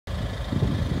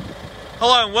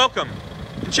Hello and welcome,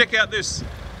 and check out this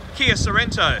Kia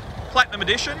Sorento Platinum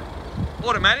Edition,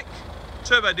 automatic,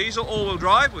 turbo diesel, all-wheel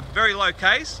drive with very low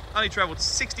Ks, only travelled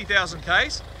 60,000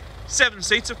 Ks, 7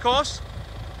 seats of course,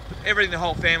 everything the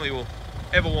whole family will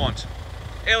ever want.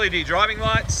 LED driving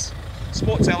lights,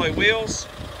 sports alloy wheels,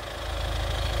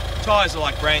 tyres are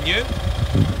like brand new,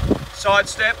 side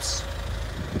steps,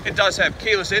 it does have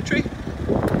keyless entry,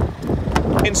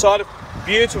 inside of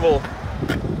beautiful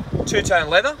two-tone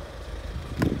leather.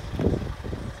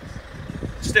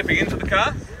 Stepping into the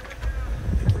car,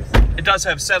 it does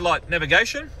have satellite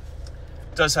navigation,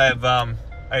 it does have a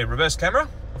reverse camera,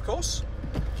 of course,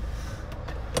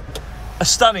 a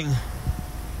stunning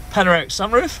panoramic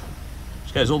sunroof,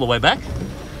 which goes all the way back.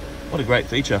 What a great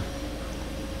feature.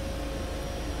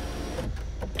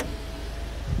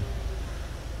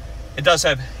 It does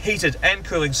have heated and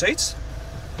cooling seats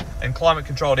and climate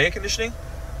controlled air conditioning,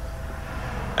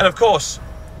 and of course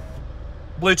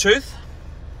Bluetooth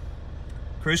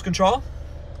cruise control.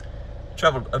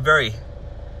 Travelled a very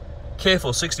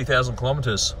careful 60,000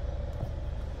 kilometres.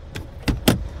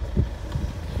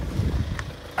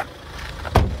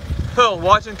 Pearl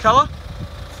white in colour.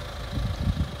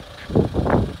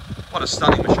 What a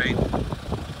stunning machine.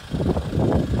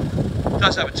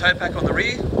 Does have a tow pack on the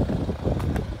rear.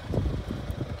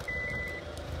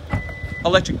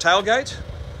 Electric tailgate.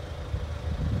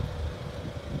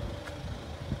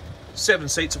 7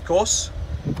 seats of course.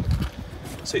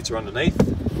 Seats are underneath.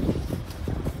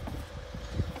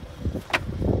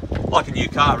 Like a new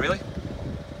car, really.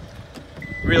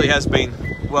 Really has been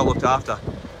well looked after.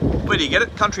 Where do you get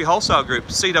it? Country Wholesale Group,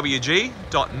 cwg.net.au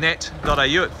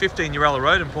at 15 Uralla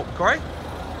Road in Port Macquarie.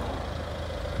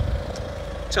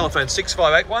 Telephone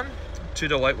 6581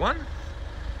 2081.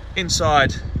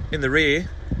 Inside, in the rear,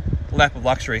 lap of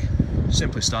luxury.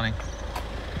 Simply stunning.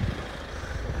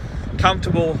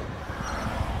 Comfortable,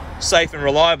 safe and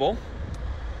reliable.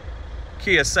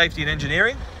 Kia Safety and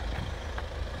Engineering.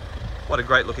 What a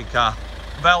great looking car.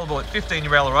 Available at 15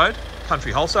 Uralla Road,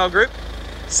 Country Wholesale Group,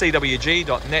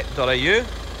 cwg.net.au.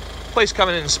 Please come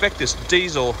in and inspect this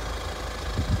diesel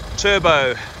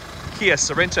turbo Kia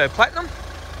Sorento Platinum.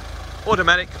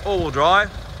 Automatic, all-wheel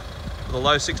drive with a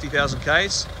low 60,000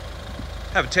 Ks.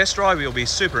 Have a test drive, you'll be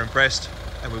super impressed,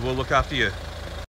 and we will look after you.